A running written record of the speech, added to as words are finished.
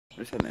I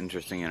just had an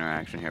interesting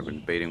interaction here. I've been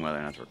debating whether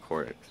or not to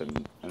record it because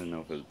I didn't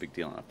know if it was a big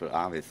deal enough. But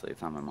obviously,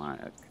 it's on my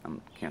mind. I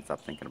can't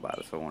stop thinking about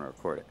it, so I want to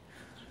record it.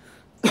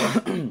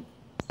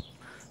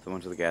 So I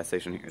went to the gas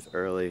station here. It's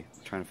early.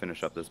 Trying to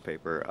finish up this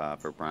paper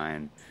for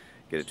Brian,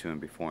 get it to him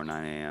before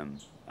 9 a.m.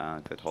 I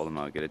told him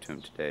I would get it to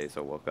him today,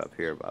 so I woke up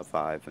here about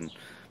 5 and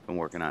been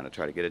working on it to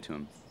try to get it to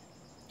him.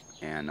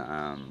 And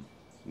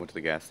went to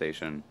the gas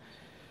station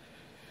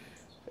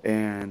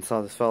and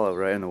saw this fellow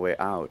right on the way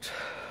out.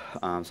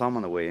 Saw him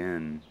on the way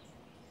in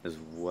as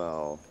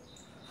well.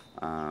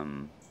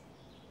 But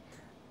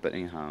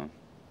anyhow,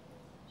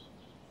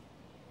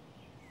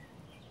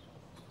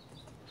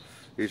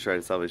 he tried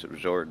to sell me some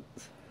Jordans,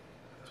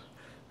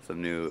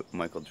 some new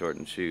Michael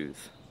Jordan shoes.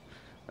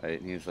 Right?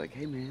 And he was like,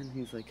 hey man,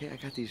 he's like, hey, I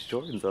got these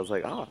Jordans. I was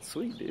like, oh,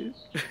 sweet, dude.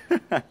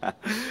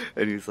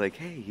 And he's like,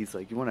 hey, he's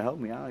like, you want to help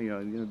me out, you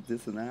know,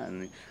 this and that.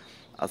 And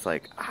I was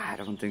like, I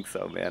don't think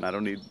so, man. I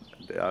don't need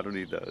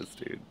those,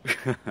 dude.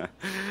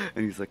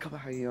 And he's like, come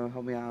on, you know,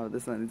 help me out.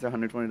 This and that. These are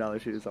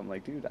 $120 shoes. I'm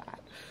like, dude,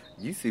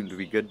 you seem to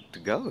be good to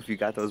go if you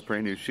got those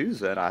brand new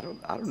shoes. Then I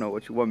don't know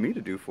what you want me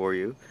to do for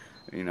you.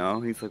 You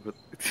know, he's like,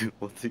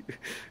 well,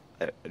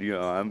 you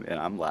know,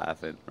 I'm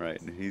laughing,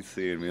 right? And he's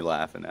seeing me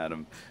laughing at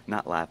him,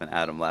 not laughing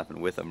at him, laughing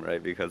with him,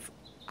 right? Because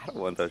I don't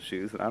want those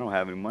shoes, and I don't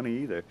have any money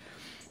either.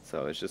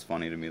 So it's just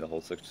funny to me. The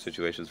whole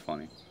situation's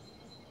funny.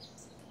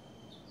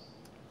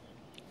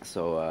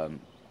 So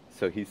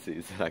he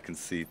sees that I can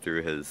see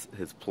through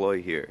his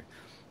ploy here,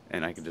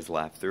 and I can just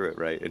laugh through it,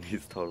 right? And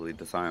he's totally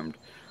disarmed.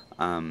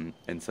 And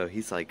so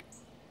he's like,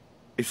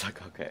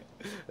 okay.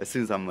 As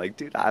soon as I'm like,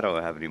 dude, I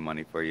don't have any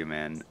money for you,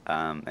 man.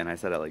 And I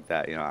said it like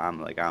that, you know.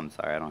 I'm like, I'm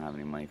sorry, I don't have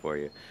any money for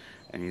you.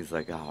 And he's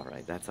like, all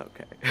right, that's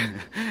okay.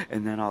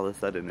 And then all of a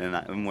sudden,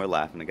 and we're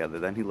laughing together.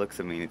 Then he looks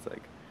at me and he's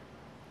like,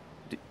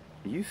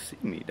 you see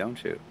me,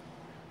 don't you?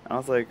 And I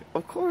was like,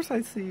 of course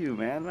I see you,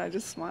 man. And I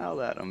just smiled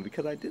at him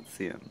because I did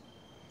see him.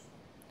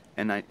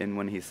 And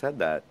when he said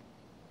that,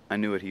 I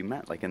knew what he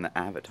meant, like in the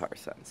Avatar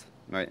sense,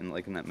 right? And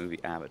like in that movie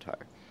Avatar,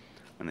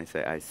 when they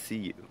say, I see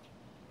you.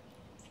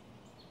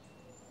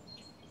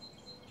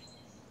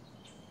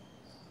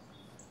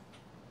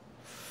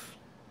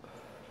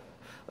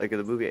 Like in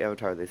the movie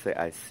Avatar, they say,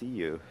 I see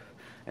you.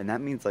 And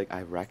that means like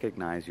I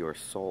recognize your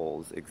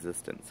soul's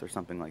existence or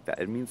something like that.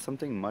 It means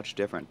something much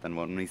different than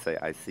when we say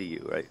I see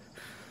you, right?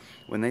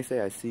 When they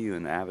say I see you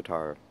in the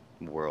Avatar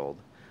world,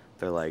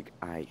 they're like,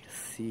 I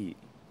see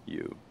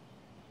you.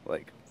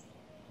 Like,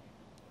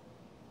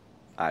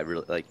 I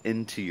really, like,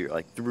 into your,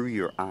 like, through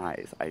your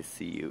eyes, I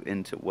see you,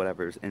 into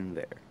whatever's in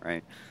there,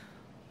 right?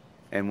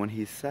 And when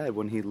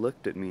he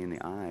looked at me in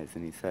the eyes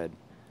and he said,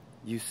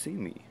 you see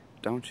me,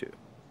 don't you?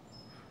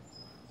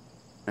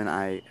 And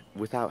I,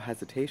 without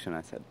hesitation,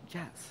 I said,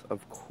 yes,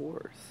 of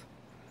course.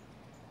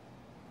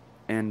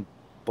 And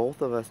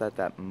both of us at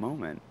that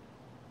moment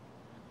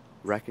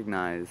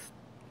recognized,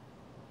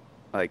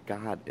 like,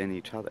 God in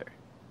each other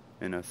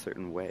in a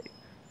certain way,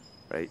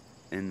 right?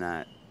 In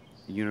that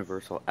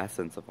universal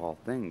essence of all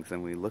things.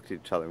 And we looked at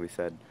each other and we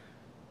said,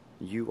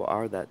 you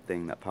are that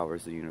thing that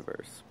powers the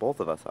universe.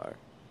 Both of us are.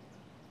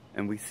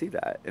 And we see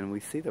that. And we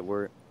see that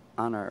we're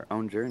on our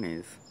own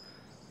journeys.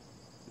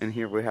 And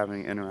here we're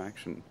having an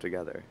interaction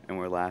together. And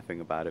we're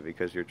laughing about it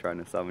because you're trying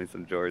to sell me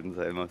some Jordans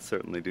that I most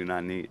certainly do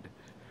not need.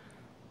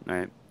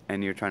 Right?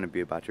 And you're trying to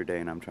be about your day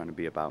and I'm trying to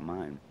be about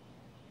mine.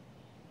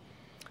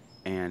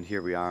 And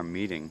here we are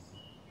meeting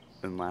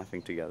and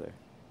laughing together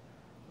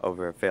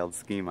over a failed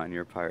scheme on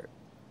your part,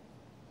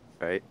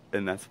 right?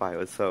 And that's why it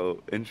was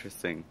so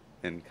interesting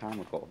and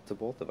comical to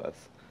both of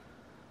us.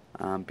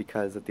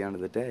 Because at the end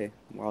of the day,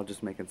 we're all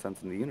just making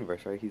sense in the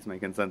universe, right? He's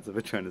making sense of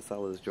it, trying to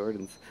sell his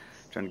Jordans,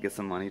 trying to get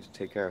some money to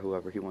take care of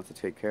whoever he wants to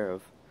take care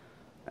of.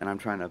 And I'm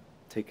trying to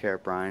take care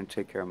of Brian,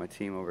 take care of my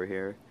team over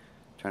here,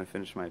 trying to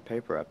finish my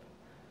paper up.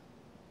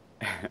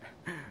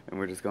 And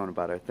we're just going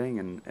about our thing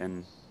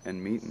and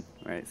meeting,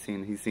 right?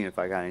 He's seeing if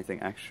I got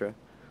anything extra.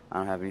 I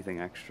don't have anything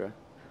extra.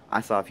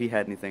 I saw if he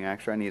had anything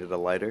extra. I needed a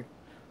lighter.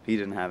 He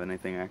didn't have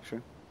anything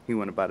extra. He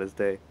went about his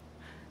day.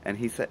 And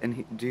he said,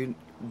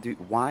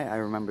 why I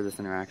remember this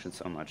interaction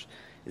so much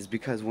is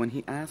because when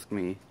he asked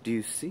me, do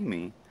you see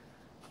me?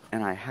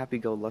 And I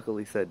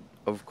happy-go-luckily said,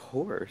 of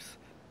course.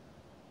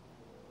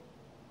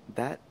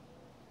 That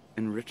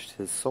enriched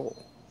his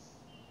soul.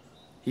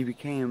 He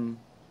became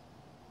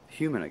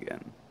human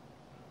again,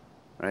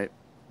 right?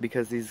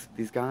 Because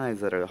these guys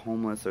that are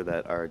homeless or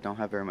that don't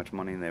have very much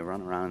money and they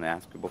run around and they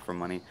ask people for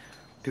money,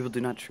 people do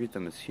not treat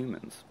them as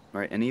humans,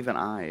 right? And even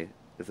I,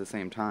 at the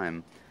same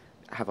time,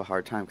 have a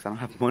hard time because I don't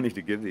have money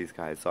to give these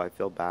guys, so I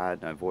feel bad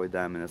and I avoid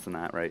them and this and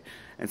that, right?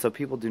 And so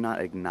people do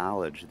not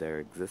acknowledge their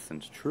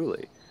existence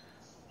truly,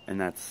 and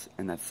that's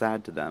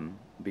sad to them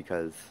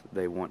because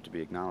they want to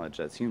be acknowledged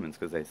as humans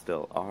because they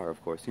still are,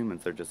 of course,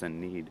 humans. They're just in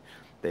need.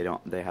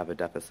 They have a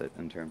deficit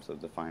in terms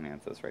of the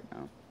finances right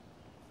now.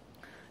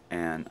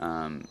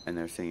 And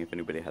they're seeing if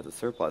anybody has a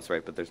surplus,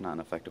 right? But there's not an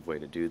effective way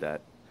to do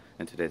that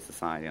in today's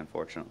society,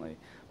 unfortunately.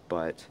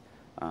 But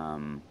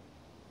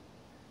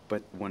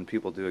but when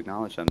people do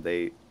acknowledge them,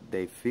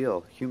 they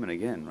feel human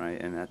again,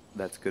 right? And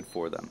that's good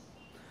for them,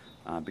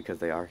 because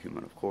they are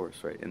human, of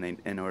course, right? And they,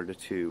 in order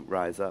to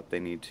rise up,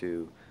 they need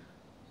to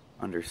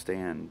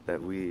understand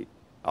that we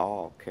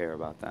all care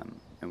about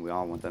them, and we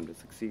all want them to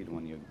succeed.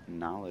 When you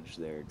acknowledge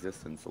their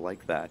existence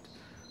like that,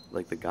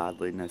 like the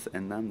godliness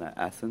in them, that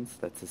essence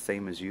that's the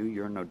same as you,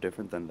 you're no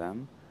different than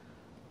them,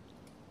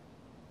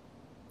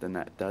 then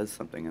that does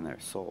something in their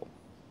soul.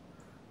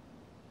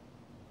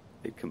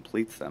 It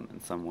completes them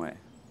in some way.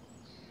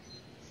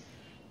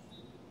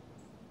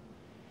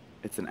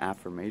 It's an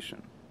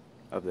affirmation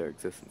of their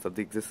existence, of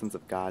the existence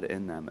of God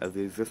in them, of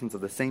the existence of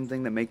the same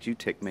thing that makes you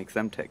tick makes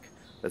them tick.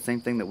 The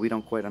same thing that we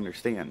don't quite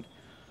understand,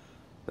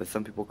 that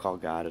some people call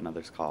God and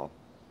others call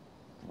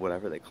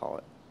whatever they call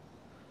it.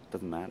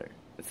 Doesn't matter.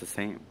 It's the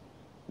same.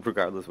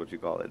 Regardless what you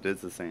call it, it is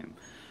the same.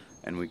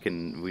 And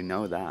we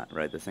know that,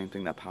 right? The same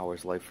thing that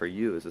powers life for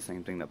you is the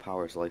same thing that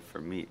powers life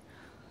for me.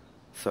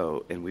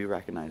 So, and we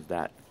recognize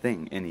that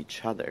thing in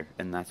each other,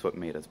 and that's what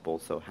made us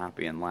both so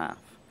happy and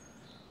laugh.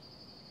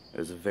 It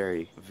was a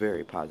very,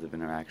 very positive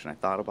interaction. I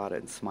thought about it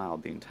and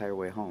smiled the entire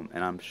way home,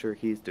 and I'm sure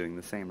he's doing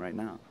the same right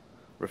now,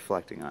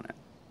 reflecting on it.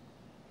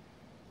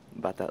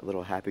 About that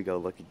little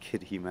happy-go-lucky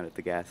kid he met at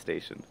the gas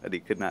station that he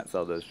could not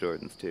sell those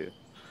Jordans to,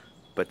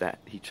 but that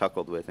he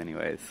chuckled with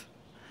anyways,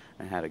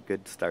 and had a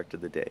good start to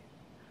the day.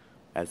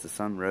 As the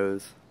sun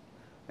rose,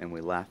 and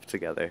we laughed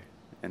together,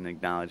 and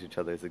acknowledged each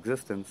other's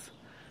existence,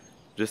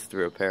 just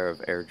through a pair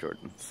of Air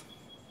Jordans.